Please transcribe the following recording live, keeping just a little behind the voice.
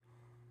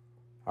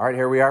All right,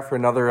 here we are for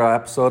another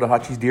episode of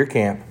Hutchie's Deer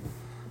Camp.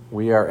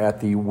 We are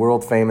at the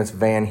world-famous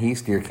Van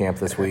Hees Deer Camp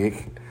this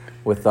week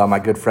with my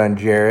good friend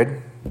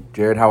Jared.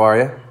 Jared, how are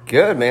you?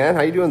 Good, man.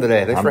 How you doing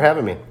today? Thanks for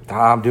having me.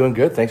 I'm doing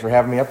good. Thanks for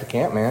having me up to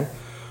camp, man.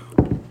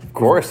 Of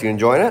course. You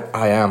enjoying it?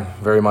 I am.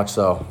 Very much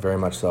so. Very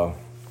much so.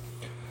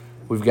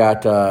 We've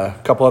got a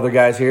couple other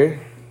guys here.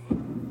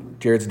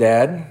 Jared's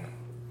dad,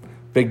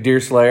 big deer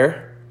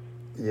slayer.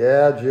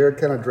 Yeah, Jared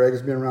kind of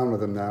drags me around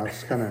with him now.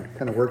 It's kind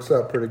of works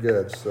out pretty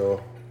good.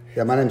 So,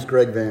 yeah, my name's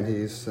Greg Van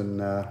Hees,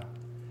 and I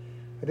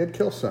did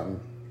kill something,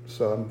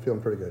 so I'm feeling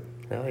pretty good.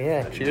 Oh,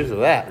 yeah. Cheers to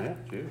that. Yeah,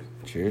 cheers.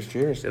 Cheers,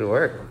 cheers. Good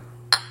work.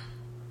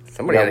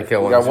 Somebody had to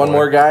kill one. We got one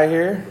more guy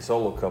here. The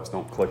solo cups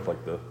don't click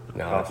like the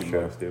coffee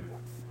mugs do.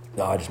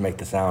 No, I just make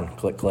the sound.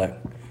 Click, click.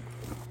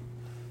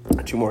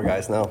 Two more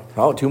guys now.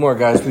 Oh, two more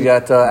guys. We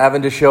got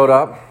Evan just showed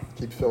up.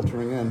 Keep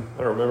filtering in.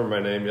 I don't remember my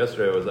name.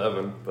 Yesterday was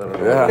Evan, but I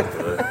don't know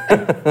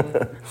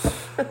what it is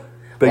today.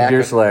 Big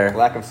deer slayer.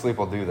 Lack of sleep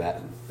will do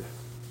that.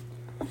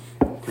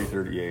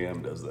 3:30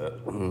 a.m. does that.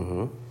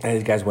 And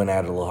these guys went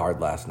at it a little hard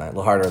last night. A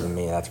little harder than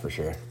me, that's for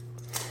sure. It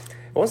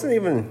wasn't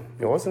even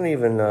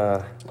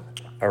a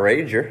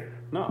rager.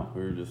 No,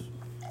 we were just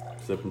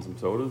sipping some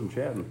sodas and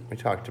chatting. We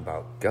talked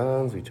about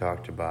guns. We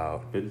talked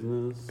about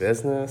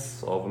Business.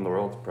 Solving the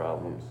world's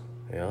problems.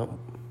 Yep.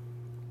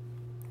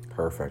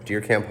 Perfect.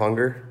 Deer camp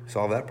hunger.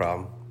 Solve that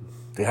problem.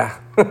 Yeah.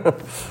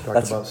 Talked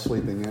about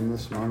sleeping in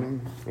this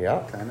morning.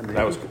 Yeah. Kind of.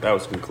 That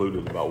was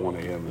concluded about 1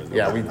 a.m. isn't it?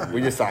 Yeah,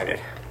 we decided.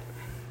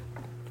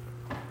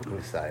 We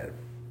decided.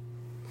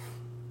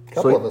 A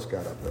couple of us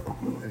got up though.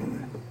 Anyway,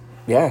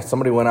 Yeah,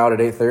 somebody went out at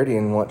 8:30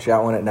 and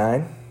shot one at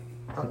 9.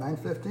 about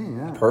 9:15.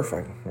 Yeah.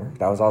 Perfect.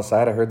 I was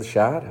outside. I heard the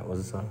shot. It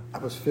was. I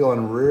was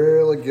feeling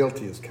really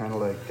guilty. It's kind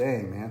of like,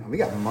 dang, man, we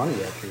got money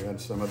up here on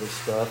some of this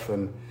stuff,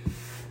 and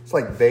it's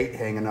like bait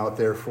hanging out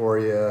there for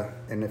you.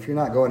 And if you're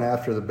not going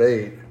after the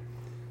bait,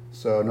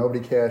 so nobody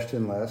cashed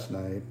in last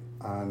night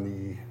on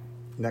the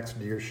next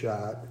deer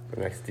shot,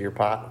 The next deer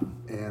pot.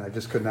 and I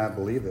just could not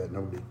believe that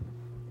nobody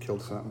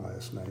killed something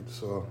last night.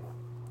 So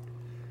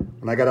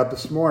when I got up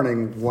this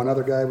morning, one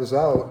other guy was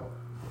out.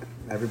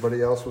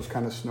 Everybody else was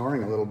kind of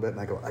snoring a little bit, and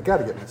I go, I got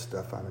to get my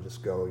stuff on and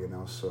just go,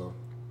 So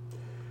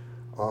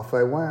off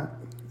I went,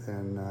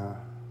 and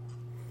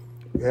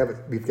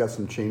we've got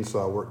some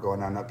chainsaw work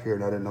going on up here,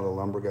 and I didn't know the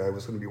lumber guy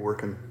was going to be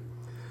working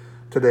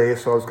today,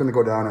 so I was going to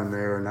go down in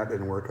there, and that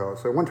didn't work out.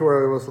 So I went to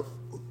where I was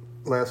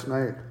last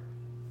night.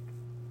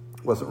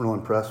 Wasn't real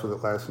impressed with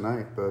it last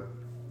night, but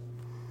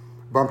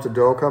bumped a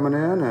doe coming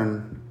in,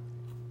 and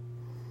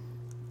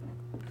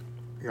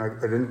I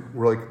didn't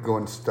really go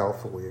in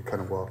stealthily. I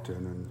kind of walked in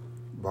and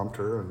bumped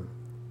her and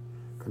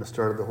kind of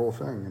started the whole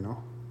thing,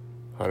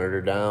 Hunted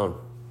her down.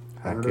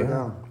 Hunted her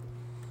down.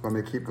 Want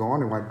me to keep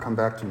going, or want to come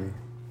back to me?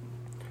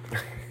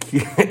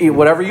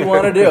 Whatever you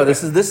want to do.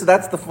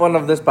 That's the fun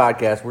of this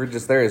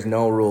podcast. There is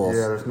no rules.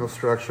 Yeah, there's no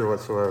structure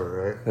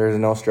whatsoever, right? There's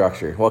no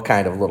structure. What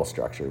kind of little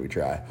structure we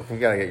try? You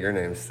gotta get your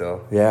name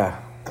still. Yeah.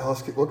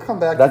 We'll come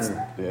back That's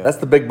to me. that's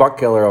the big buck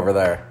killer over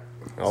there.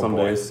 Oh, some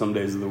boy.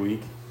 days of the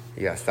week.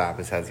 You gotta stop.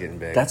 His head's getting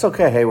big. That's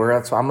okay. Hey,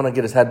 so I'm gonna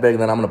get his head big,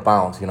 then I'm gonna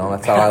bounce.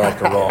 That's how I like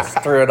to roll.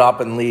 Stir it up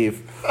and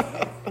leave.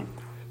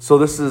 So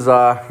this is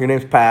your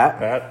name's Pat.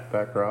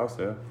 Pat Cross,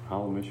 yeah,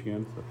 Howell,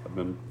 Michigan. So I've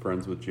been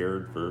friends with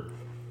Jared for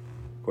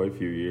quite a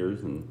few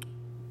years and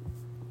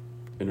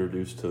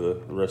introduced to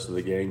the rest of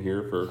the gang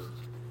here for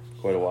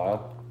quite a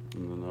while.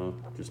 And then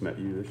just met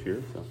you this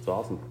year, so it's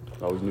awesome.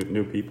 Always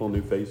new people,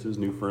 new faces,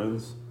 new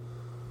friends.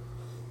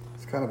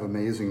 It's kind of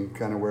amazing,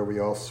 kind of where we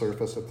all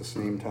surface at the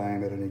same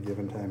time at any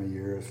given time of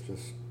year. It's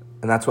just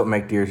And that's what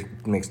makes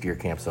deer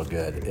camp so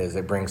good, is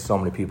it brings so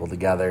many people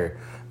together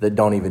that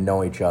don't even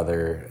know each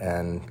other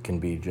and can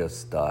be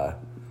just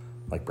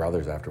like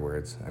brothers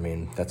afterwards. I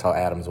mean, that's how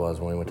Adams was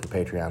when we went to the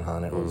Patreon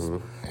hunt. It was,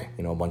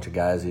 a bunch of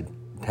guys you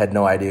had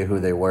no idea who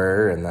they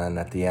were, and then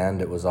at the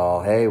end it was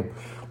all, hey,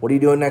 what are you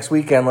doing next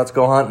weekend? Let's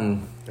go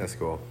hunting. That's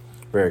cool.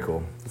 Very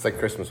cool. It's like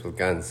Christmas with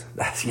guns.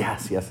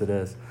 Yes, it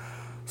is.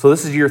 So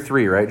this is year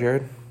 3, right,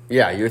 Jared?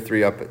 Yeah, year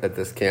 3 up at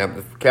this camp.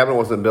 The cabin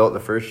wasn't built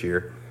the first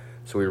year,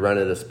 so we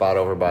rented a spot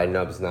over by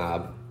Nub's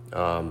Knob.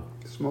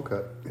 Smoke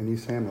Hut in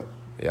East Hamlet.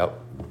 Yep.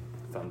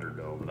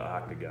 Thunderdome, the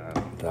Octagon.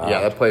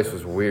 Yeah, that place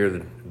was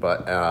weird,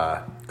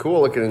 but cool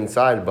looking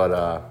inside.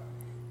 But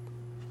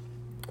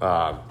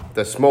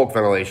the smoke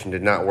ventilation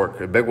did not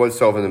work. A big wood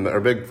stove in the middle, or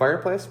big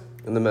fireplace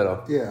in the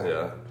middle.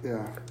 Yeah.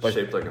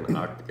 Shaped like an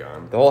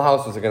octagon. The whole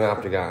house was like an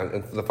octagon,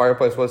 and the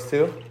fireplace was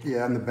too.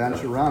 Yeah, and the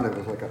bench around it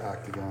was like an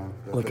octagon.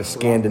 Like a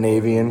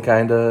Scandinavian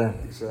kind of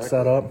Exactly.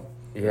 setup.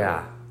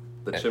 Yeah.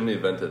 The chimney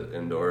vented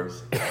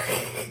indoors.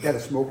 Yeah, the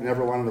smoke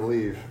never wanted to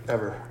leave,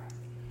 ever.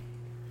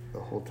 The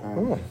whole time.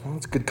 Oh, well,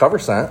 it's a good cover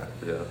scent.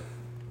 Yeah.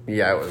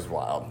 Yeah, it was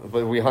wild.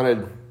 But we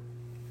hunted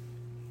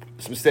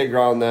some state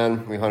ground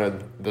then. We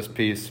hunted this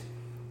piece,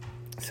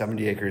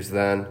 70 acres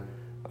then.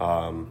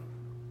 And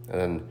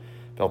then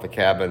built a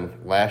cabin.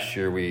 Last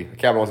year, the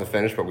cabin wasn't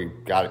finished, but we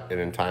got it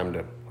in time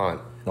to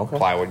hunt. Okay.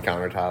 Plywood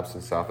countertops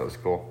and stuff. It was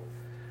cool.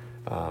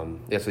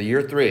 So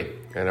year 3,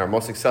 and our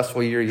most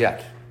successful year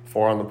yet.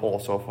 4 on the pole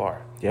so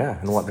far. Yeah,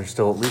 and what? There's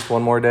still at least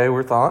one more day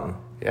worth hunting.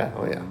 Yeah,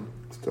 oh yeah.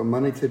 Still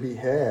money to be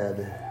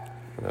had.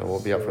 And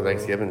we'll be up for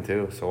Thanksgiving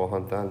too, so we'll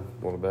hunt then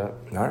a little bit.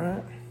 All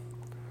right.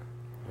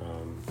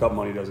 Cup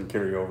money doesn't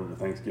carry over to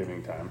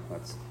Thanksgiving time.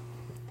 That's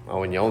Oh,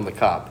 when you own the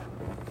cup,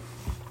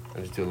 I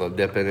just do a little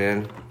dipping in,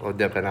 a little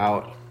dipping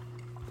out.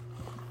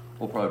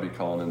 We'll probably be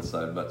calling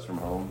inside bets from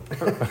home.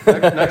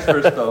 next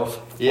first though.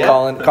 Yeah.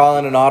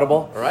 Calling an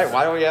audible. All right,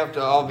 why don't we have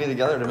to all be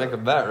together to make a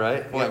bet,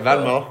 right? What,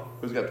 Venmo?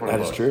 Who's got 20 That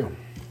bucks? is true.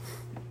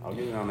 I'll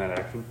get in on that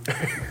action.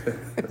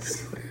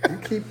 You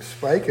keep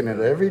spiking it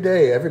every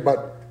day,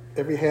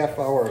 every half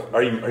hour.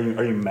 Are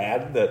you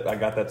mad that I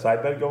got that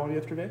side bet going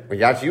yesterday? We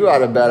got you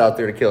out of bed out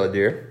there to kill a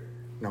deer.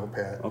 No,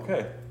 Pat.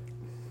 Okay.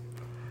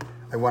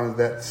 I wanted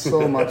that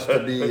so much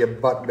to be a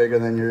butt bigger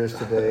than yours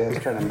today. I was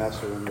trying to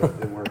mess with him, but it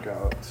didn't work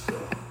out.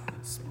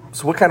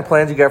 So what kind of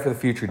plans you got for the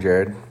future,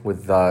 Jared?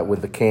 With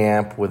the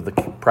camp, with the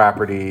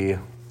property,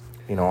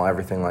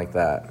 everything like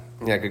that.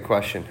 Yeah, good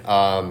question.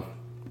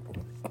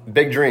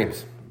 Big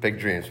dreams.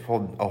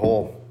 A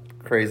whole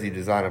crazy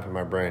design up in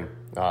my brain.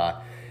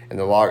 And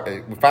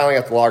we finally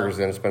got the loggers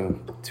in. It's been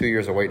 2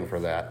 years of waiting for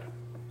that,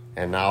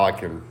 and now I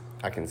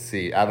can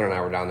see. Evan and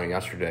I were down there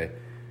yesterday,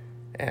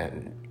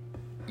 and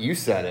you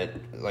said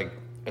it like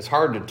it's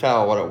hard to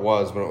tell what it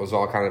was when it was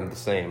all kind of the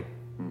same,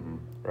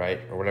 right?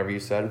 Or whatever you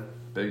said.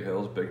 Big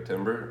hills, big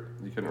timber.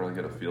 You couldn't really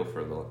get a feel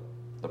for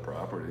the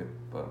property,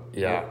 but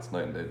Yeah. it's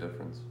night and day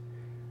difference.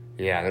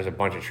 Yeah, there's a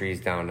bunch of trees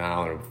down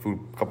now, and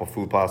a couple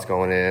food plots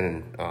going in,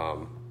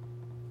 and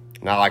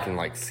now I can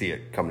see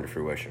it coming to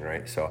fruition,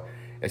 right? So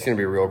it's gonna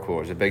be real cool.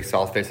 There's a big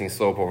south-facing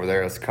slope over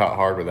there that's cut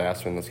hard with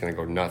aspen that's gonna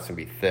go nuts and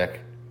be thick,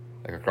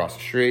 like across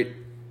the street.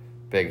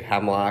 Big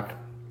hemlock,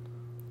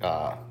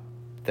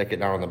 thicket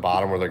down on the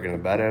bottom where they're gonna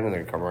bed in, and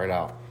they're gonna come right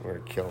out. We're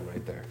gonna kill them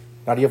right there.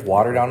 Now, do you have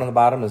water down on the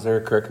bottom? Is there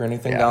a creek or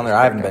anything Yeah, down there? there's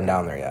I a haven't creek been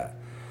down there yet.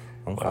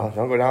 Okay. Well,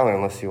 don't go down there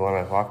unless you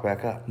want to walk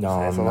back up. No, So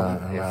I'm it's a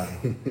lot. not. I'm Yeah.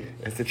 not.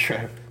 It's a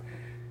trip.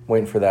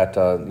 Waiting for that,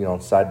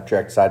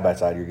 side by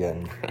side you're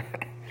getting.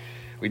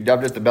 We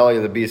dubbed it the belly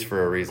of the beast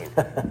for a reason.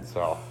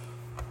 So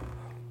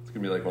It's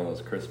gonna be like one of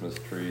those Christmas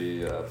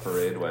tree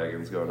parade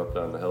wagons going up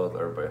down the hill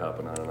with everybody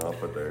hopping on and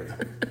off with their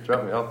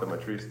drop me off at my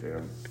tree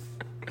stand.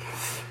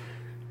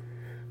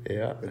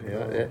 yeah. That's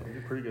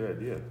a pretty good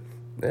idea.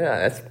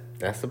 Yeah,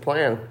 that's the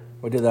plan.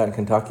 We did that in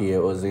Kentucky. It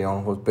was, it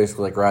was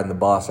basically like riding the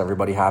bus.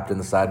 Everybody hopped in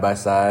the side by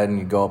side, and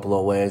you go up a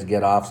little ways,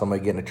 get off,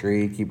 somebody get in a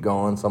tree, keep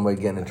going, somebody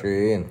get in a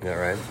tree, and Yeah,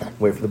 right.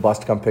 wait for the bus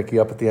to come pick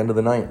you up at the end of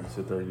the night. You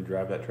sit there and you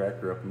drive that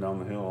tractor up and down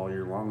the hill all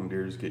year long, and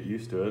deer just get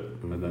used to it,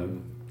 and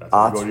then that's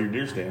Ah, when you go to your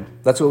deer stand.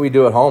 That's what we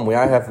do at home.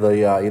 I have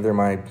either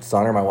my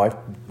son or my wife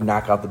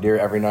knock out the deer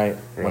every night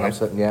when I'm Really?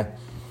 sitting. Yeah,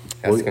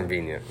 That's We-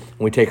 convenient.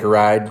 we take a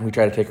ride. We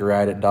try to take a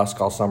ride at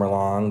dusk all summer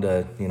long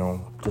to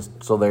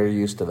just so they're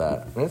used to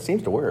that, and it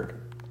seems to work.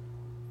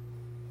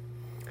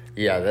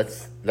 Yeah,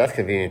 that's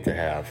convenient to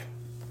have.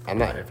 I'm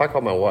not. If I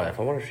called my wife,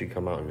 I wonder if she'd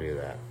come out and do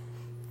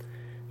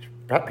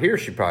that. Here,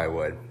 she probably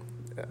would.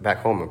 Back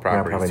home, the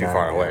property's probably too not,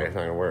 far yeah. away. It's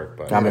not gonna work.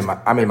 But I'm in my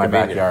convenient.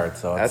 backyard,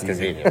 so That's it's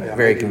easy. convenient. Yeah,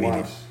 Very maybe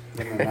convenient. once,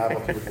 then the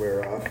novelty would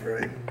wear off,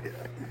 right? Yeah.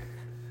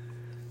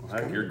 Well,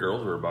 heck, your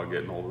girls are about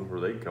getting old enough where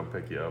they can come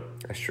pick you up.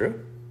 That's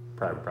true.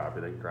 Private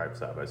property, they can drive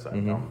side by side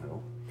Mm-hmm. down the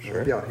hill.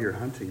 We'll be out here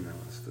hunting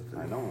though. Is the thing,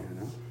 I know.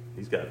 You know?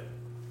 He's got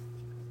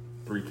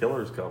 3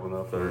 killers coming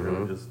up that are Mm-hmm.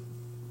 gonna just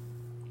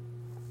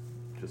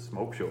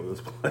smoke show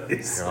this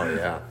place. Oh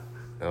yeah.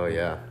 Oh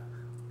yeah.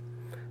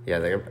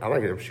 Yeah, I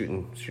like them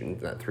shooting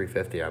that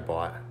 350 I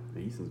bought.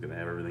 Easton's gonna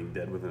have everything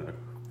dead within a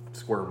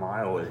square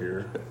mile of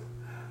here.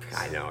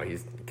 I know he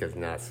gets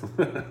nuts.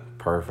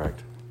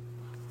 Perfect.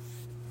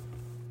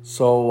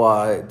 So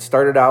it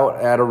started out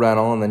at a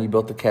rental, and then you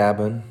built the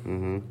cabin.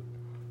 Mm-hmm.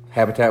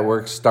 Habitat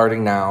works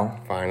starting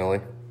now.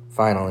 Finally.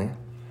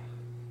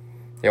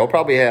 Yeah, we'll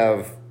probably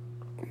have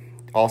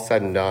all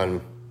said and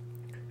done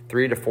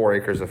 3 to 4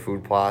 acres of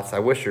food plots. I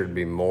wish there'd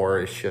be more.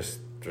 It's just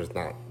there's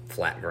not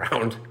flat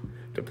ground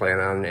to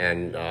plant on,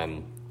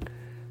 and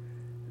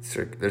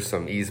there's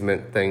some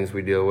easement things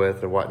we deal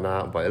with and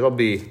whatnot. But it'll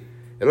be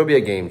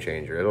a game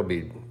changer. It'll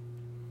be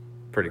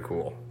pretty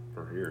cool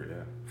For here,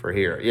 yeah. for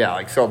here.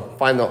 Yeah, so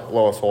find the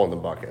lowest hole in the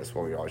bucket is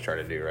what we always try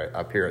to do, right?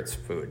 Up here, it's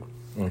food.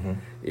 Mm-hmm.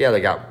 Yeah, they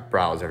got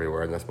browse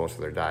everywhere, and that's most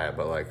of their diet.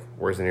 But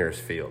where's the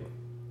nearest field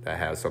that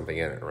has something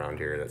in it around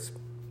here? That's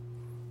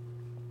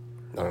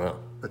I don't know.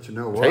 But you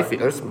know Hay what?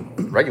 field, there's some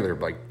regular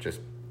just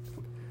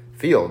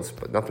fields,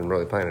 but nothing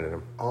really planted in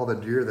them. All the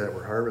deer that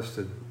were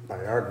harvested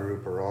by our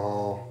group are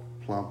all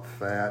plump,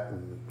 fat,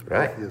 and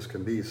Right. healthy as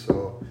can be.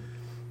 So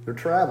they're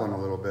traveling a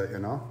little bit, you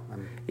know.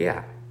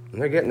 Yeah,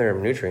 and they're getting their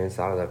nutrients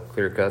out of the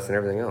clear cuts and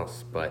everything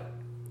else. But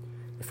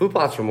the food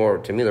plots are more,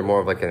 to me, they're more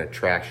of like an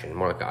attraction,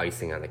 more like an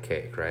icing on the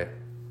cake, right?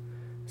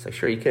 It's like,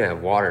 sure, you can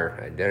have water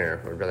at dinner,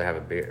 but I'd rather have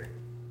a beer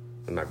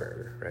than my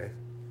burger, right?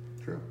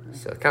 True. Yeah.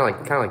 So kind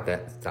of like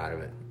that side of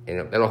it.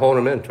 And it'll hone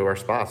them into our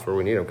spots where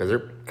we need them because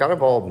they're kind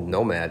of all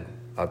nomad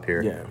up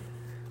here. Yeah.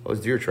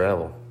 Those deer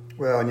travel.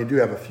 Well, and you do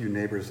have a few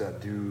neighbors that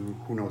do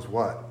who knows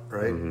what,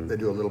 right? Mm-hmm. They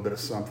do a little bit of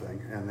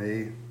something, and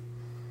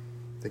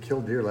They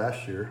killed deer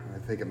last year. I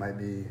think it might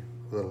be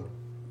a little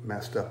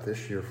messed up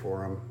this year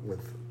for them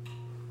with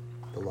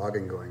the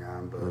logging going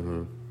on, but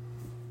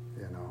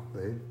you know,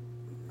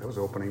 that was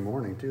opening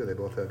morning too. They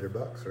both had their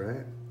bucks,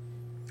 right?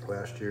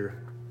 Last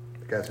year,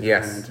 the guys we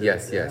ran into.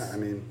 Yes. I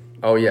mean,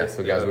 Oh yes,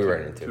 the guys we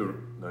ran into.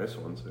 Two nice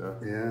ones, yeah.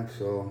 yeah.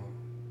 So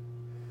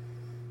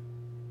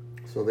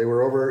they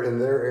were over in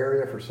their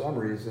area for some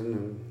reason,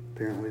 and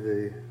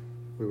apparently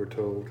we were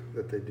told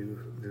that they do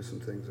some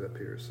things up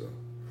here. So.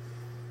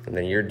 And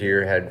then your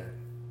deer had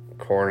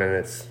corn in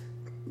its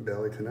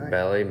belly tonight.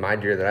 belly. My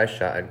deer that I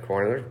shot had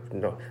corn.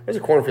 There's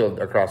a cornfield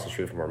across the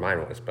street from where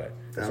mine was, but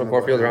there's no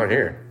cornfield around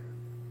here.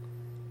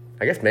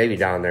 I guess maybe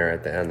down there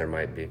at the end there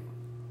might be.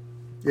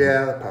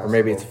 Yeah, possible. Or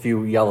maybe it's a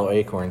few yellow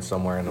acorns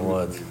somewhere in the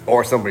woods.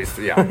 Or somebody's,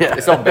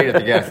 It's all big at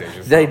the gas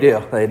station. They do.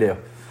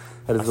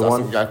 That is I the saw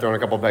one. some guy throwing a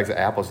couple bags of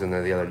apples in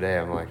there the other day.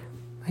 I'm like,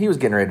 He was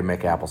getting ready to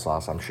make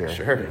applesauce, I'm sure.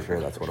 Sure. I'm sure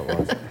that's what it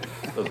was.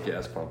 Those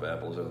gas pump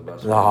apples are the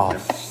best. Oh,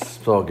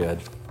 so good.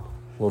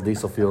 A little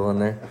diesel fuel in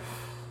there.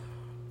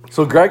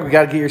 So, Greg, we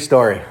got to get your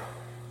story.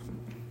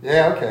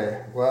 Yeah,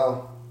 okay.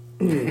 Well,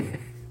 I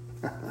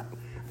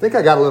think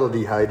I got a little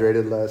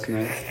dehydrated last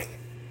night.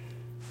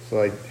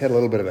 So I had a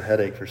little bit of a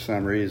headache for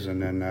some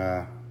reason.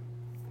 And,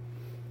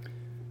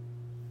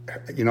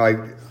 you know,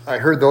 I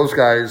heard those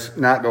guys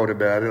not go to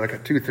bed. Like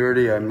at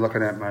 2:30, I'm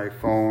looking at my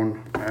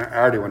phone. I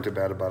already went to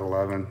bed about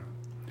 11.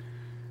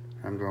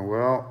 I'm going,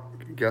 well,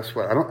 guess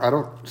what? I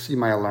don't see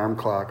my alarm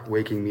clock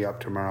waking me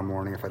up tomorrow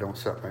morning if I don't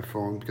set my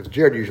phone, because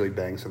Jared usually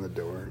bangs on the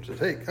door and says,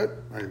 hey,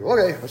 I go,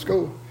 okay, let's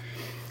go.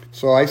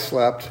 So I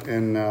slept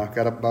and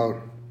got up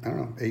about,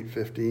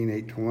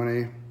 8:15,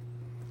 8:20.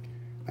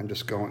 I'm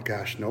just going,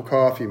 gosh, no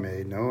coffee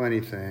made, no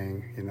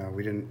anything. You know,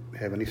 we didn't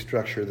have any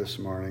structure this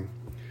morning.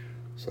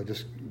 So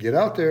just get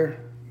out there.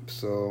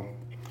 So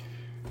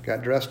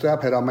got dressed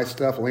up, had all my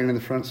stuff laying in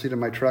the front seat of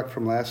my truck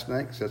from last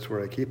night, because that's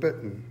where I keep it,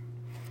 and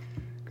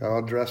got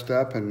all dressed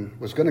up and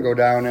was going to go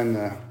down in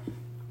the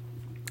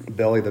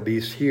belly of the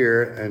beast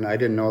here, and I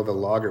didn't know the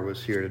logger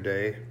was here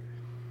today.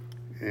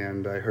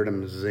 And I heard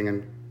him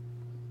zinging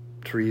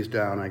trees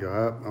down. I go,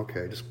 oh,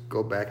 okay, just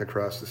go back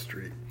across the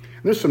street.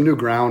 And there's some new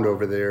ground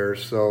over there,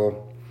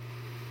 so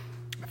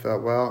I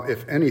thought, well,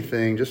 if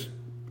anything, just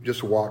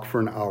walk for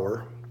an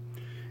hour.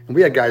 And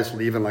we had guys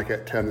leaving like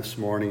at 10 this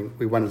morning.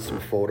 We wanted some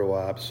photo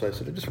ops, so I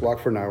said, just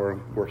walk for an hour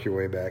and work your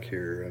way back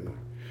here, and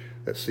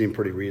that seemed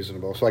pretty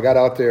reasonable. So I got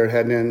out there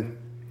heading in,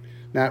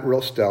 not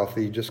real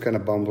stealthy, just kind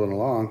of bumbling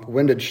along. The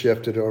wind had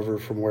shifted over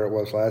from where it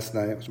was last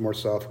night. It was more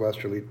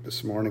southwesterly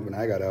this morning when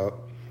I got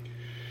out,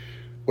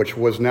 which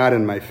was not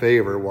in my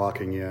favor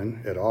walking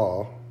in at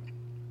all.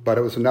 But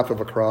it was enough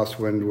of a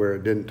crosswind where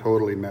it didn't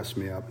totally mess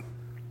me up.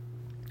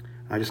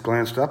 I just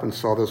glanced up and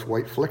saw this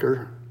white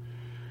flicker,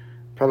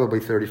 probably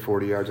 30,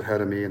 40 yards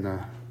ahead of me in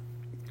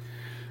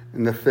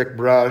the thick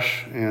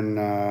brush, and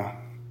I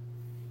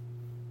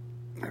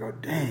go,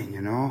 dang,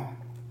 you know.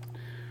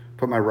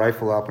 Put my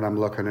rifle up and I'm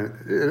looking at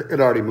it.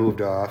 It already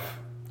moved off,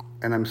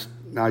 and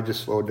I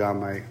just slowed down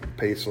my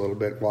pace a little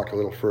bit, walked a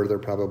little further,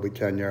 probably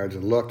 10 yards,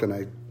 and looked, and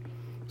I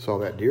saw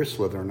that deer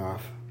slithering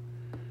off.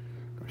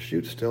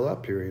 Shoot, still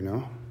up here, you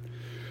know.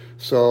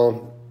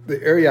 So the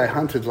area I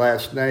hunted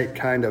last night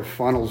kind of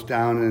funnels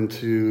down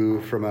into,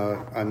 from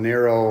a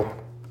narrow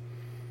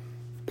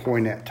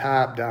point at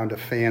top down to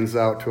fans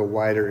out to a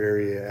wider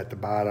area at the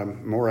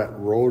bottom, more at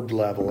road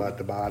level at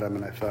the bottom.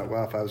 And I thought,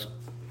 well, if I was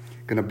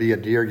going to be a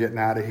deer getting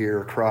out of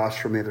here across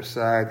from the other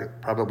side, it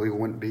probably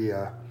wouldn't be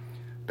a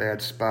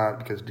bad spot,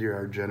 because deer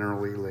are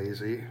generally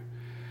lazy,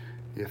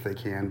 if they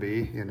can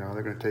be. You know,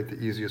 they're going to take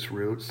the easiest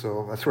route.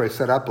 So that's where I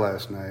set up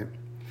last night.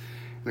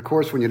 And of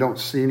course, when you don't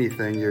see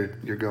anything, you're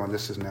going,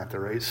 this is not the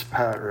right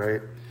spot,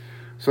 right?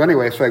 So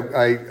anyway,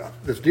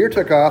 this deer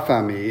took off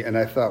on me, and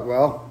I thought,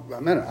 well,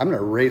 I'm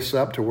gonna race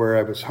up to where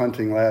I was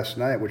hunting last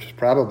night, which is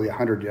probably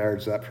 100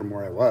 yards up from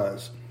where I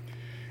was.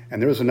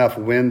 And there was enough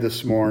wind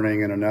this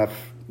morning and enough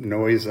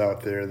noise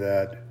out there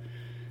that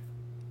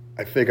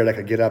I figured I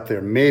could get up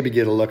there, maybe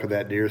get a look at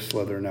that deer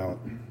slithering out.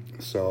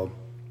 So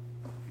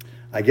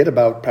I get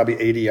about probably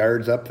 80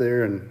 yards up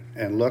there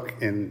and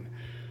look, and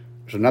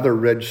there's another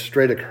ridge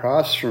straight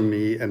across from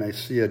me, and I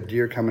see a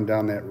deer coming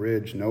down that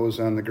ridge, nose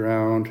on the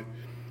ground.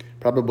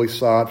 Probably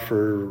saw it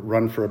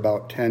run for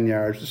about 10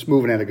 yards, just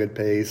moving at a good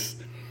pace.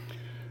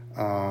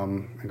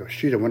 I go,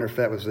 shoot, I wonder if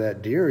that was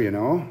that deer, you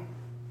know.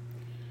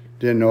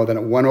 Didn't know. Then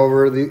it went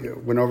over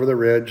the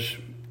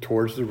ridge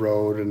towards the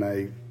road, and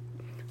I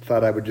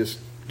thought I would just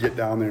get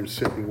down there and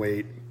sit and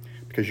wait,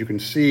 because you can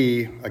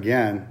see,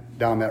 again,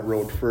 down that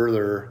road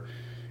further,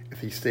 if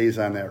he stays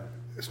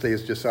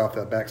just off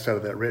the backside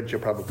of that ridge,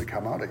 he'll probably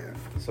come out again.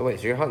 So wait,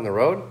 so you're hunting the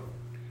road?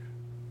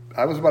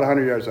 I was about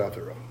 100 yards off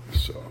the road,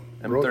 so.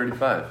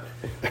 M35.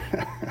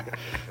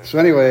 So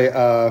anyway,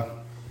 I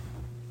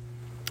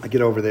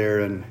get over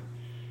there, and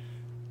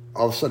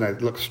all of a sudden I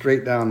look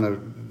straight down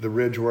the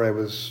ridge where I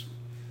was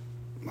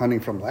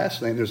hunting from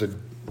last night, and there's a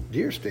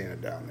deer standing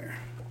down there.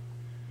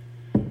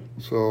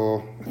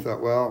 So I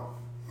thought, well,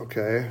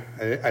 okay.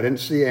 I didn't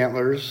see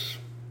antlers.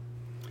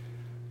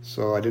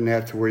 So I didn't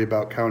have to worry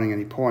about counting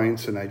any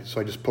points, and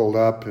so I just pulled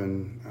up,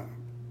 and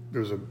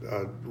there was a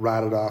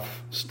rotted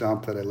off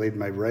stump that I laid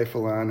my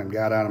rifle on and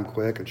got on him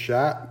quick and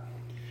shot.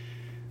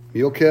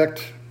 Mule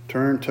kicked,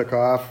 turned, took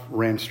off,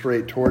 ran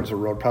straight towards the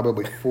road,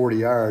 probably 40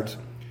 yards,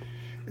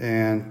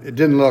 and it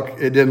didn't look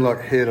hit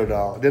at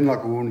all. It didn't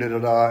look wounded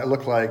at all. It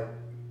looked like,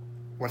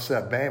 what's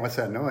that bang? What's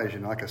that noise?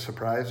 Like a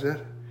surprise hit.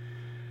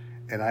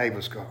 And I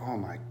was going, oh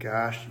my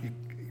gosh,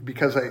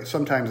 because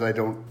sometimes I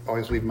don't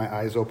always leave my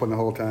eyes open the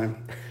whole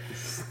time.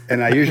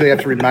 And I usually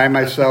have to remind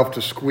myself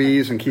to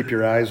squeeze and keep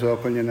your eyes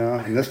open,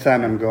 And this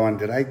time I'm going,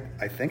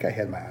 I think I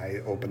had my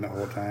eye open the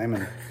whole time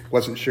and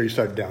wasn't sure. You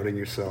start doubting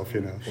yourself,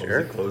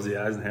 Sure. Close the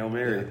eyes and Hail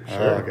Mary.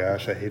 Oh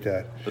gosh, I hate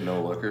that. The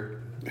no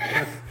looker.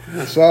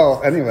 So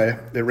anyway,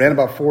 it ran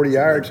about 40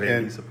 yards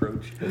and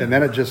approach. and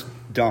then it just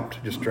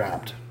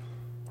dropped.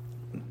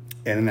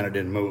 And then it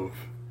didn't move.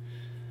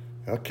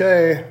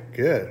 Okay,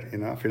 good.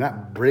 If you're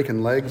not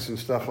breaking legs and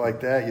stuff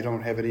like that, you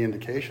don't have any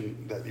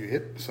indication that you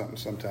hit something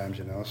sometimes,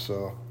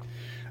 So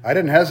I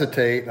didn't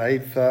hesitate. I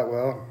thought,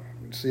 well,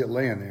 see it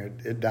laying there.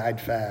 It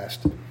died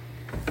fast.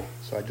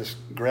 So I just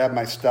grabbed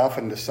my stuff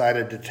and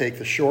decided to take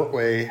the short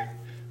way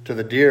to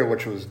the deer,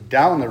 which was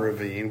down the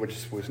ravine, which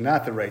was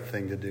not the right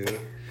thing to do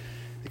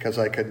because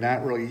I could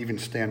not really even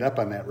stand up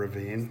on that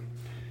ravine.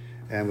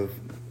 And with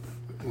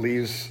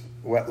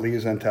wet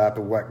leaves on top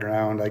of wet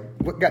ground, I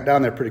got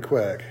down there pretty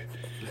quick.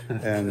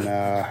 And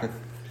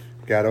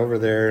got over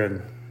there,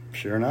 and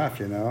sure enough,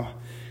 and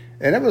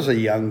it was a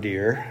young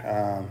deer,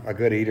 a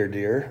good eater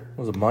deer. It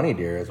was a money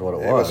deer, is what it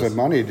was. was. It was a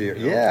money deer.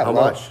 Yeah. How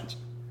much?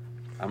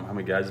 How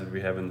many guys did we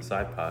have in the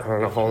side pod? I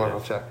don't know. Hold on,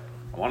 I'll check.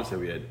 I want to say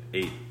we had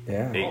 8.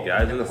 Yeah. 8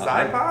 guys in the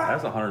side pod?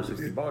 That's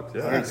 $160.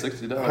 Yeah.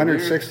 $160.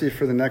 $160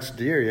 for the next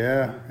deer.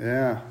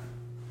 Yeah.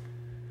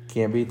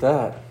 Can't beat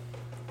that.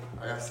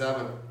 I got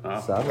 7.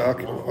 Seven.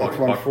 Okay, Buck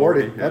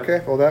 140. yeah.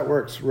 Okay, well that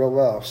works real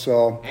well.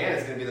 So And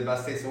it's going to be the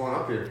best tasting one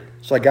up here.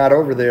 I got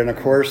over there, and of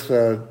course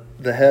the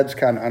head's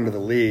kind of under the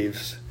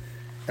leaves,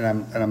 and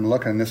I'm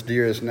looking. This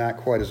deer is not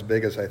quite as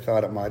big as I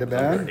thought it might have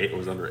been. It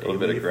was under A little 8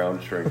 bit of leaf.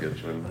 ground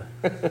shrinkage.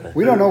 And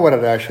We don't know what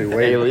it actually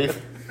weighs.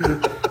 leaf.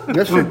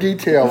 Mr.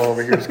 Detail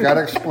over here has got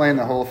to explain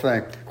the whole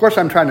thing. Of course,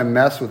 I'm trying to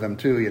mess with him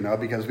too,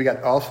 because we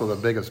got also the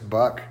biggest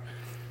buck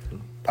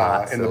in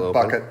the still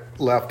bucket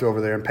left over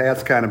there, and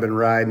Pat's kind of been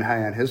riding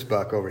high on his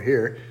buck over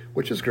here,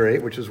 which is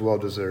great, which is well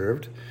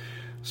deserved.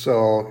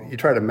 So you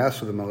try to mess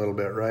with him a little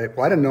bit, right?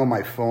 Well, I didn't know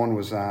my phone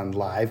was on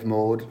live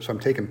mode, so I'm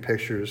taking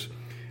pictures.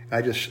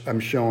 I'm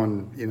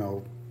showing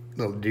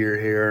little deer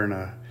here and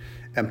a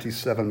empty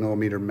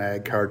 7mm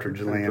mag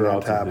cartridge laying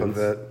on top of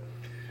it.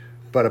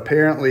 But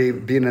apparently,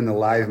 being in the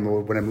live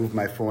mode, when I moved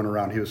my phone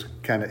around, he was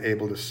kind of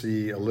able to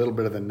see a little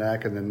bit of the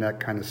neck, and the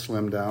neck kind of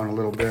slimmed down a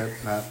little bit,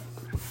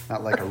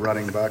 not like a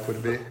running buck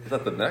would be. is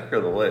that the neck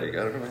or the leg?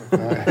 I don't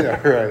know.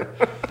 Yeah, right.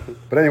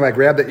 But anyway, I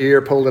grabbed the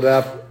ear, pulled it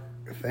up.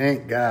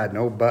 Thank God,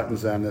 no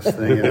buttons on this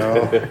thing,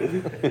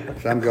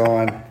 So I'm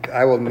going,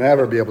 I will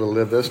never be able to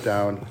live this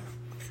down.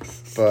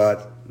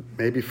 But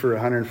maybe for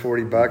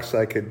 $140,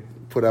 I could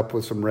put up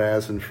with some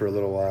razzing for a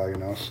little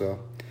while, so.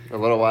 A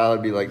little while,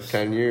 it'd be like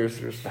 10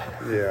 years or so.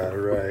 Yeah,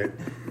 right.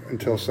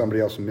 Until somebody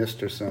else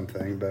missed or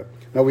something. But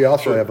no, we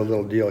also have a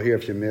little deal here.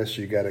 If you miss,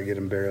 you got to get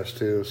embarrassed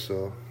too.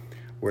 So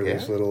wear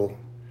these little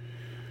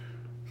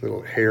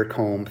hair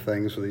comb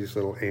things with these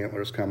little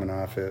antlers coming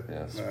off it.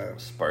 Yeah,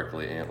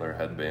 sparkly antler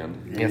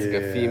headband. It's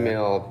like a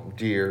female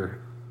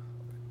deer,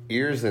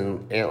 ears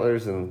and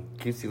antlers and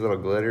cutesy little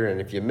glitter.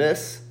 And if you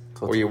miss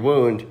or you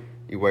wound,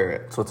 you wear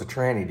it. So it's a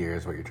tranny deer,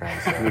 is what you're trying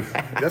to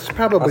say. That's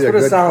probably That's what a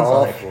it good sounds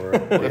call like. for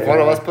it. If one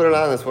of us put it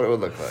on, that's what it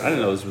would look like. I didn't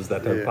know this was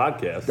that type of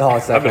podcast. No,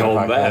 it's that I've been kind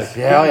of holding podcast. back.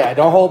 Yeah,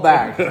 don't hold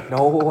back. No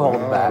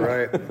holding back.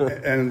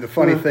 Right. And the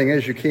funny thing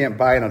is, you can't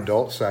buy an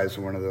adult size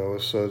one of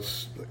those, so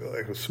it's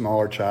like a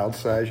smaller child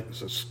size.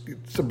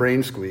 It's a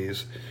brain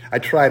squeeze. I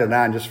tried it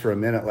on just for a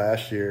minute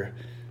last year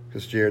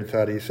because Jared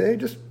thought he'd say, hey,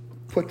 just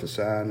put this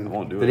on. I And,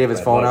 won't do it. Did he have his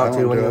Bad phone luck. out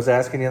too when he was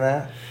asking you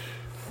that?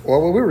 well,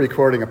 we were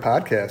recording a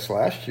podcast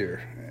last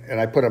year, and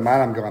I put him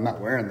on. I'm going, I'm not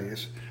wearing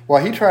these.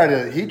 Well, he tried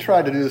to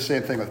do the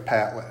same thing with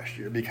Pat last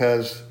year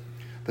because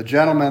the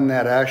gentleman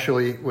that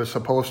actually was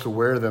supposed to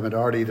wear them had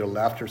already either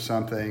left or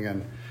something,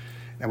 and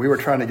we were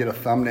trying to get a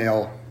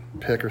thumbnail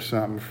pic or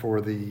something for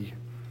the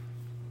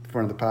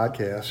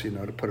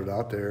podcast, to put it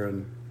out there.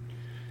 And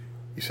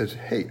he says,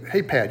 "Hey,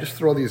 Pat, just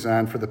throw these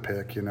on for the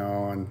pic,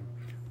 And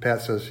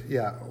Pat says,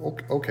 "Yeah,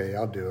 okay,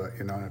 I'll do it,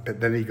 And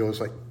then he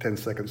goes like 10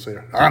 seconds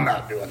later, "I'm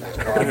not doing this.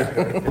 No, I'm not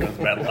doing this." That's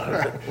bad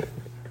luck.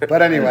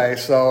 But anyway,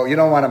 so you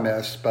don't want to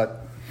miss,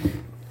 but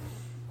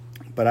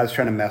I was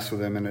trying to mess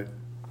with him, and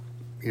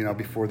it,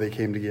 before they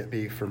came to get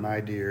me for my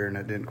deer, and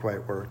it didn't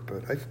quite work.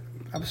 But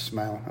I was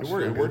smiling. I was It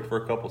worked, feeling it worked good. for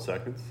a couple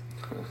seconds.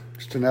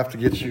 Just enough to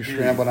get you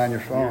scrambling on your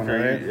phone,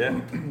 right? Yeah.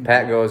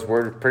 Pat goes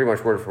pretty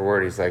much word for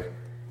word. He's like,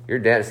 "Your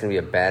dad is gonna be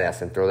a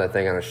badass and throw that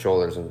thing on his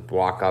shoulders and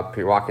walk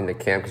into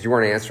camp because you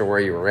weren't answering where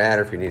you were at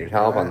or if you needed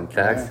help on the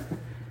text."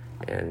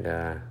 And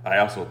I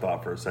also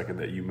thought for a second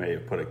that you may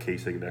have put a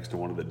casing next to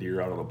one of the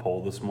deer out on the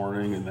pole this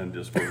morning and then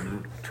just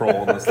were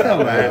trolling us that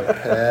way.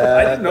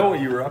 I didn't know what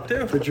you were up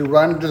to. Did you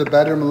run into the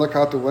bedroom and look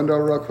out the window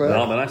real quick?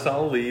 No, then I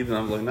saw the leaves and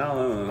I was like,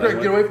 no.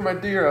 Greg, get away from my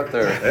deer out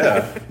there.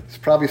 Yeah. He's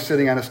probably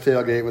sitting on his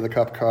tailgate with a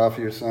cup of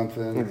coffee or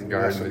something. He's guarding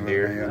messing the with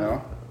deer. me, you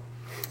know.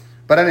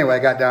 But anyway, I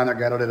got down there,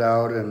 gutted it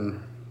out,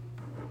 and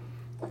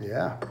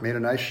yeah, made a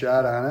nice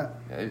shot on it.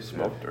 Yeah, you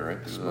smoked her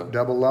right through the...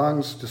 Double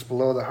lungs, just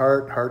below the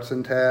heart. Heart's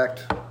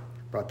intact.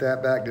 Brought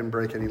that back, didn't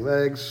break any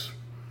legs.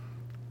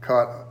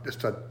 Caught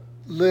just a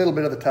little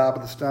bit of the top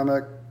of the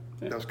stomach.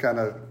 That was kind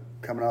of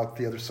coming out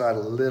the other side a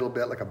little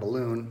bit like a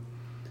balloon.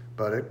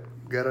 But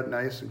it got it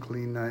nice and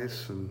clean,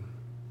 nice. And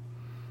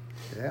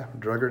yeah,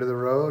 drug her to the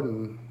road.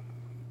 And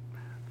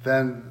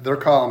then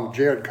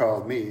Jared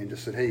called me and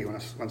just said, hey, you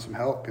want some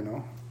help, you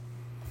know?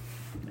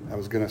 I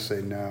was going to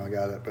say, no, I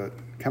got it, but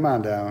come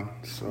on down.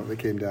 So they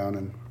came down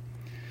and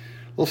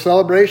a little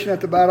celebration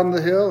at the bottom of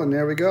the hill, and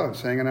there we go.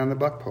 It's hanging on the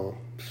buck pole.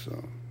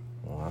 So,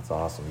 Well, that's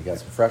awesome. You got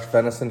some fresh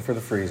venison for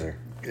the freezer.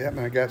 yeah, and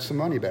I got some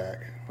money back.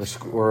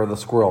 Or the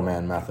Squirrel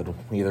Man method.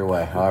 Either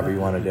way, however you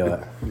want to do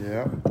it.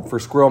 Yeah. For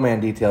Squirrel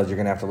Man details, you're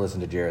going to have to listen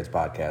to Jared's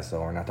podcast,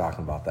 so we're not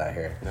talking about that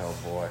here. oh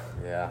boy,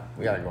 yeah,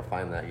 we got to go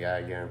find that guy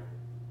again.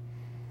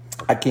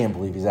 I can't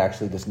believe he's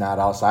actually just not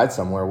outside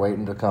somewhere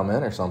waiting to come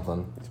in or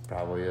something. He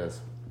probably is.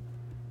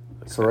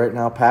 So right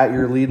now, Pat,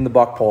 you're leading the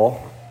buck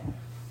pole.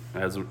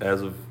 As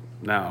of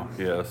now,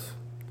 yes.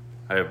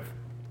 I have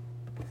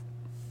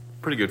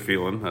pretty good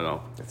feeling. I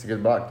know. It's a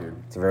good buck, dude.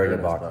 It's a very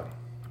good nice buck.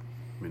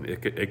 I mean,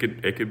 it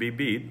could be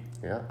beat.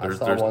 Yeah, I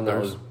saw one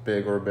that was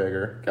big or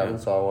bigger. Kevin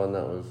saw one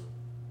that was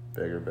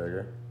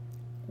bigger.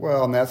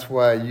 Well, and that's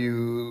why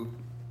we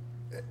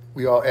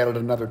all added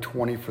another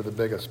 20 for the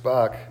biggest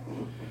buck.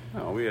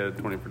 No, we had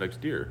 20 for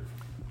next year.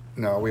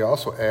 No, we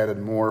also added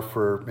more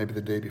for maybe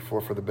the day before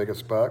for the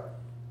biggest buck.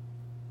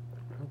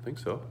 I don't think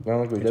so. I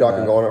don't think we You're did talking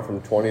that. going up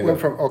from 20 to Went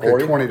from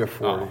 40? 20 to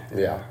 40. Oh,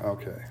 yeah.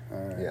 Okay. All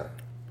right. Yeah.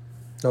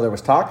 No, there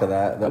was talk of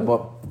that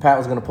what Pat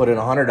was going to put in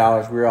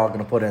 $100. We were all going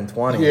to put in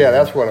 20. Yeah,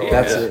 that's what it was.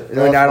 That's it. I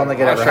mean, I don't think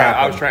it ever I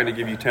happened. was trying to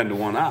give you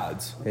 10-1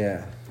 odds.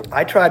 Yeah.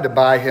 I tried to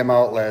buy him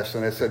out last,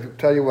 and I said,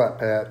 "Tell you what,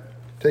 Pat,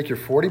 take your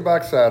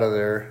 $40 out of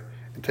there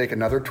and take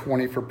another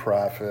 20 for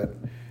profit,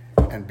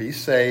 and be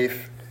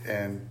safe,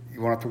 and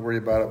you won't have to worry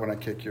about it when I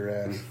kick your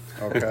ass."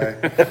 Okay.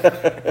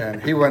 And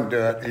he wouldn't do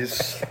it.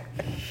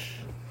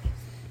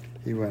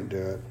 He wouldn't do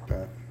it,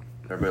 but.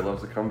 Everybody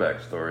loves the comeback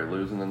story.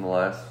 Losing in the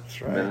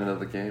last right. minute of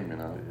the game, you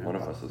know. One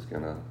of us is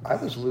going to... I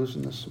was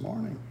losing this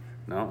morning.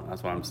 No,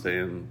 that's why I'm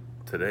staying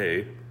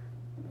today.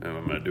 And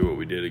I'm going to do what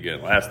we did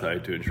again last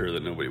night to ensure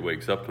that nobody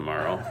wakes up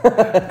tomorrow. If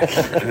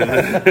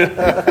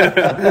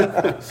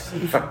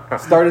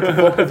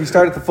you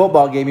start at the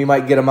football game, you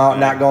might get them out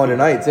not going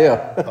tonight, too.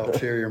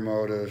 Ulterior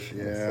motive,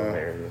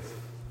 yeah.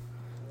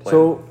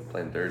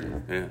 Playing dirty.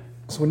 Yeah.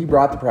 So when you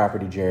brought the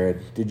property,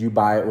 Jared, did you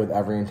buy it with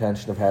every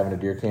intention of having a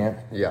deer camp?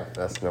 Yeah,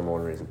 that's the number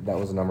one reason. That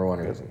was the number one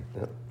reason.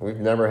 We've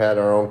never had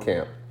our own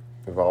camp.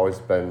 We've always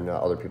been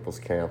other people's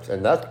camps,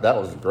 and that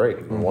was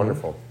great,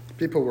 wonderful.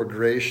 People were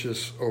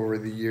gracious over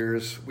the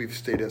years. We've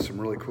stayed at some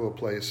really cool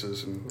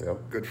places and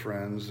good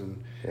friends,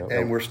 and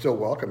we're still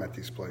welcome at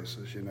these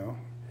places, you know?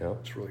 Yep.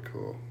 It's really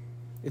cool.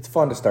 It's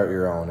fun to start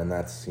your own, and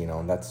that's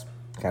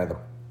kind of the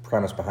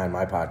premise behind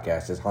my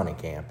podcast is hunting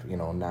camp. You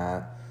know,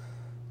 not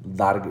a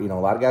lot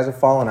of guys have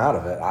fallen out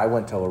of it. I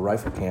went to a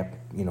rifle camp,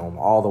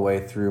 all the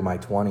way through my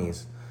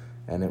 20s,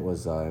 and it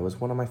was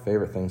one of my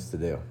favorite things to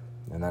do.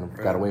 And then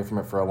got away from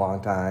it for a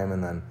long time,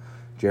 and then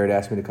Jared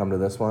asked me to come to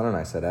this one, and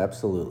I said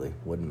absolutely,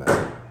 wouldn't miss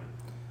it.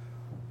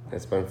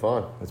 It's been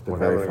fun. We're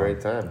having very a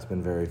great time. It's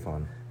been very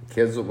fun.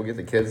 We'll get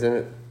the kids in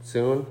it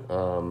soon.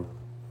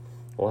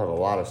 We'll have a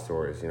lot of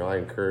stories. I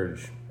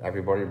encourage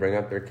everybody to bring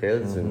up their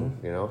kids,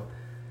 and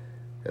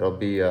it'll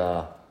be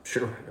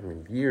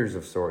years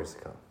of stories to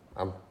come.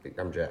 I'm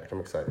jacked. I'm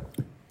excited.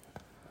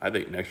 I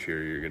think next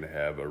year you're going to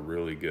have a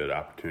really good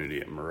opportunity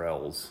at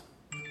Morel's.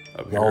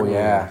 Oh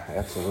yeah,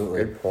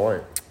 absolutely. Good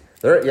point.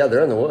 They're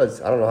in the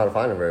woods. I don't know how to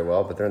find them very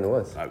well, but they're in the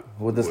woods.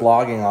 With this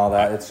logging, all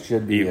that, it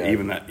should be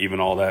even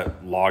all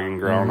that logging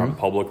ground on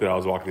public that I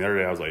was walking the other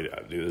day. I was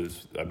like, dude,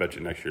 I bet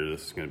you next year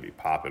this is going to be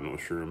popping with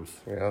shrooms.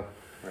 Yeah.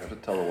 We have to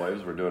tell the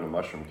wives we're doing a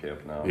mushroom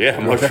camp now. Yeah,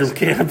 mushroom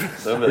camp.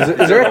 Is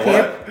there a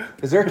camp?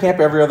 Is there a camp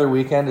every other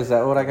weekend? Is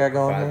that what I got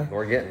going here?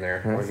 We're getting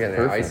there. We're getting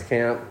there. Ice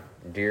camp,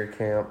 deer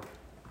camp,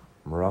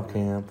 Morel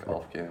camp,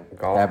 Golf camp.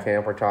 golf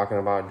camp. We're talking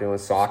about doing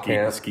saw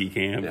camp. Ski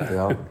camp.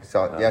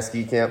 Yeah.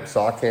 Ski camp,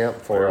 saw camp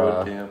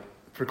Firewood camp.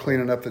 For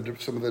cleaning up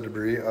some of the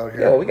debris out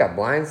here. Yeah, we got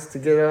blinds to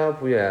get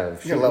up. We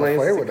have You got a lot of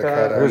firewood to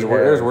cut out.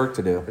 There's work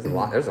to do. There's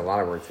a lot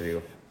of work to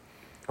do.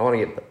 I want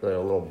to get the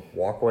little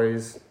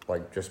walkways,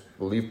 like just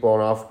leaf blown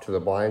off to the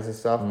blinds and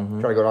stuff.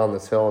 Try to go down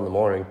this hill in the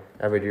morning.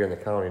 Every deer in the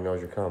county knows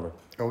you're coming.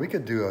 Oh, we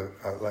could do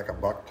a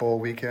buck pole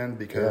weekend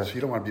because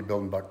you don't want to be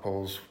building buck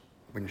poles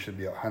when you should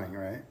be out hunting,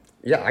 right?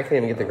 Yeah, I can't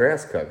even get the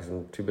grass cut because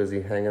I'm too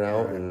busy hanging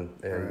out and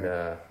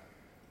then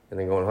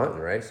going hunting,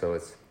 right? So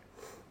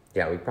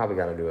we probably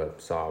got to do a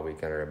saw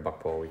weekend or a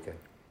buck pole weekend.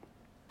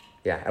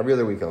 Yeah, every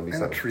other weekend will be And a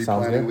something. tree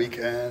Sounds planting good.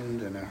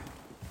 weekend and a.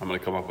 I'm gonna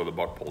come up with a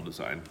buck pole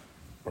design.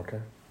 Okay.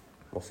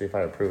 We'll see if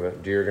I approve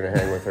it. Deer gonna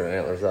hang with her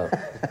antlers up.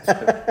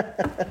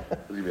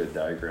 There's gonna be a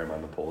diagram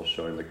on the pole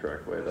showing the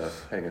correct way to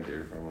hang a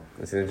deer from.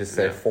 It's gonna just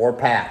say for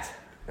Pat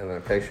and then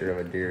a picture of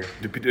a deer.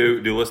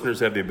 Do listeners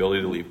have the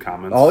ability to leave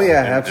comments? Oh,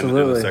 yeah, in the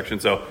absolutely. section.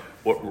 So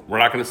we're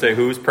not going to say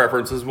whose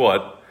preference is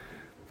what.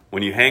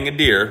 When you hang a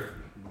deer,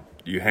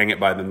 do you hang it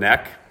by the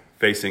neck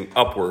facing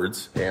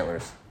upwards, The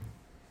antlers.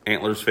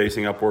 antlers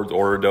facing upwards,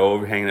 or a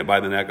doe hanging it by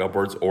the neck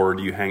upwards, or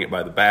do you hang it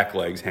by the back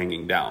legs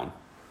hanging down?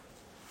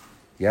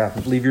 Yeah,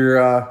 leave your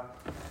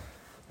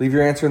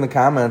answer in the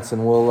comments,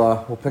 and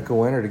we'll pick a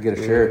winner to get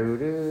a shirt.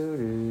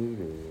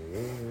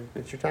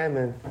 It's your time,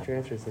 man. It's your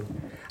interest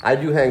in. I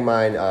do hang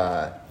mine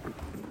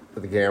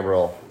with the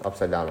gambrel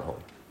upside down at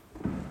home.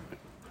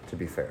 To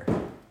be fair,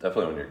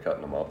 Definitely when you're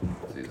cutting them up.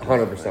 It's easy.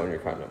 100% when you're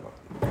cutting them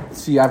up.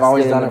 See, I've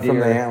always Skin done the it from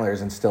the deer.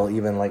 antlers and still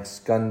even like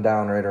scun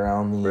down right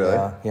around the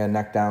Really?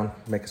 neck down,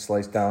 make a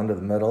slice down to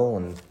the middle,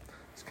 and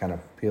just kind of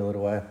peel it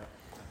away.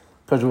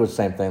 Because it was the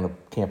same thing. The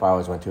camp I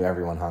always went to,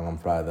 everyone hung them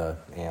by the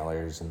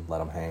antlers and let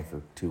them hang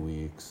for 2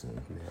 weeks. And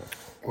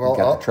Well,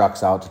 got the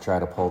trucks out to try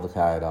to pull the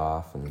kite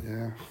off,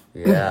 and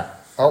yeah. Yeah.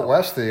 Out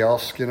west, they all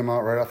skin them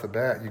out right off the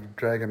bat. You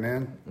drag them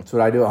in. that's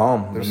what I do at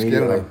home They're immediately.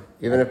 skinning them.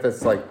 Even if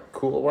it's like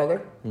cool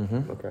weather?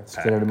 Mm-hmm. Okay.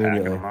 Skin it Packing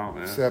immediately. them out,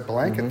 yeah. It's that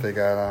blanket they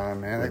got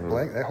on, man. That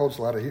blanket that holds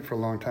a lot of heat for a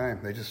long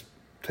time. They just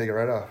take it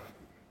right off.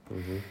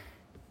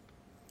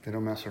 They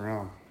don't mess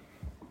around.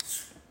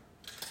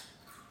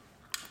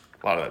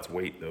 A lot of that's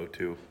weight, though,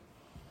 too.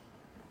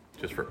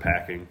 Just for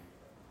packing.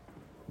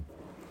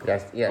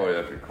 Yes, yeah. Oh yeah,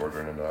 if you're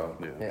quartering it out.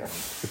 Yeah.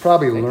 You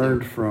probably Thank you.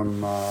 learned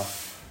from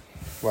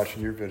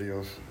watching your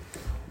videos.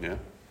 Yeah.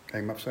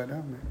 Hang them upside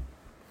down, man.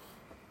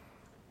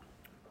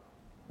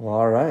 Well,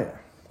 all right.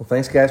 Well,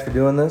 thanks, guys, for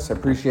doing this. I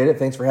appreciate it.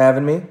 Thanks for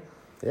having me.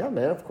 Yeah,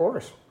 man, of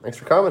course. Thanks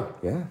for coming.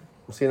 Yeah,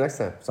 We'll see you next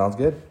time. sounds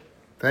good.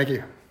 Thank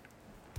you.